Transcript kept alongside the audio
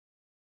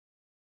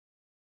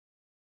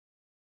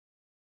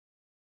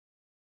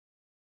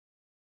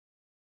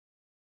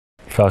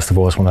First of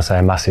all, I just want to say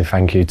a massive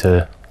thank you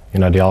to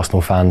the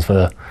Arsenal fans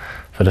for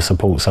the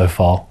support so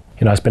far.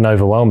 It's been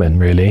overwhelming,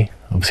 really.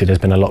 Obviously, there's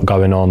been a lot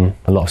going on,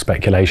 a lot of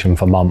speculation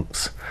for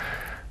months.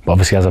 But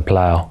obviously, as a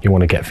player, you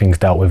want to get things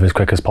dealt with as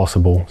quick as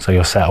possible, so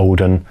you're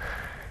settled. And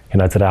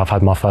today I've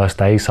had my first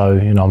day, so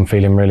I'm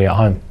feeling really at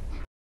home.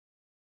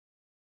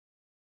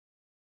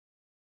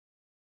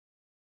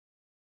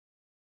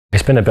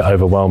 It's been a bit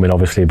overwhelming,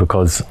 obviously,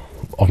 because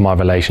of my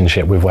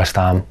relationship with West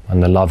Ham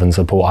and the love and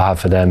support I have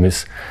for them.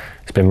 It's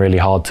been really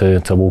hard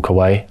to walk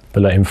away.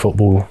 But in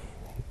football,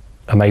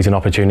 amazing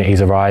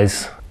opportunities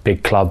arise.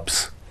 Big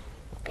clubs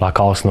like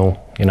Arsenal,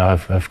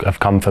 have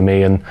come for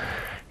me, and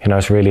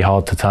it's really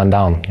hard to turn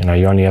down.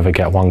 You only ever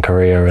get one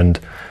career, and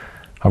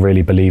I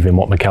really believe in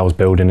what Mikel's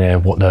building here,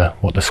 what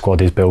the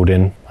squad is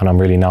building, and I'm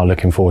really now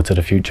looking forward to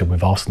the future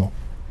with Arsenal.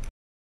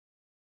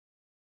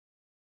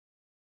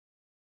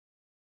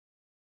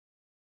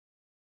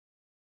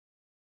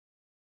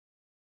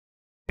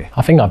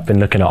 I think I've been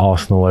looking at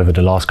Arsenal over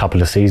the last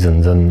couple of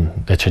seasons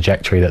and the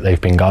trajectory that they've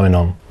been going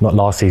on. Not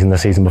last season, the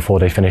season before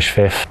they finished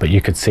fifth, but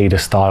you could see the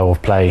style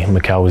of play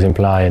Mikel was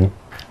implying.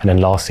 And then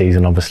last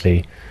season,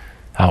 obviously,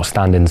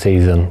 outstanding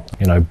season,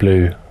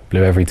 blew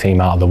every team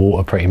out of the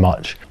water pretty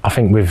much. I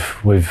think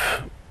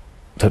with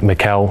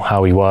Mikel,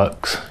 how he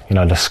works,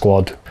 the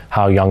squad,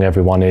 how young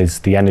everyone is,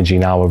 the energy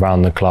now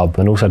around the club,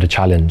 and also the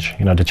challenge,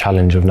 the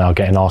challenge of now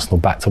getting Arsenal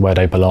back to where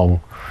they belong.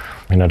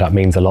 That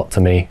means a lot to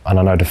me, and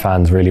I know the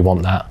fans really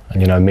want that.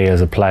 And me as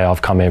a player,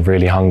 I've come here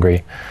really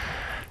hungry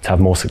to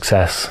have more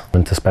success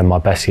and to spend my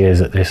best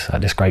years at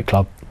this great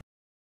club.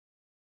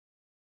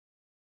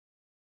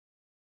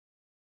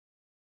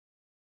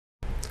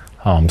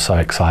 Oh, I'm so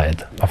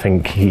excited. I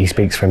think he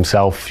speaks for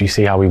himself. You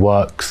see how he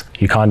works.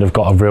 You kind of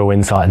got a real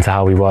insight into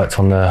how he works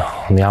on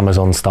the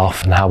Amazon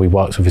stuff and how he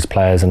works with his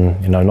players, and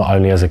not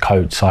only as a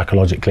coach,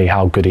 psychologically,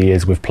 how good he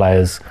is with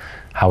players,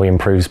 how he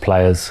improves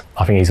players.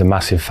 I think he's a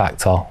massive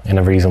factor in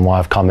the reason why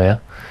I've come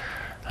here.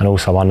 And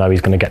also I know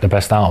he's going to get the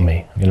best out of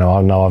me. I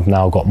know I've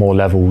now got more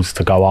levels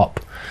to go up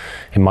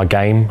in my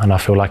game, and I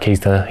feel like he's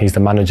the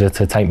manager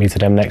to take me to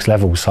them next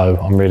levels. So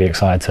I'm really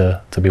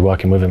excited to be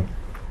working with him.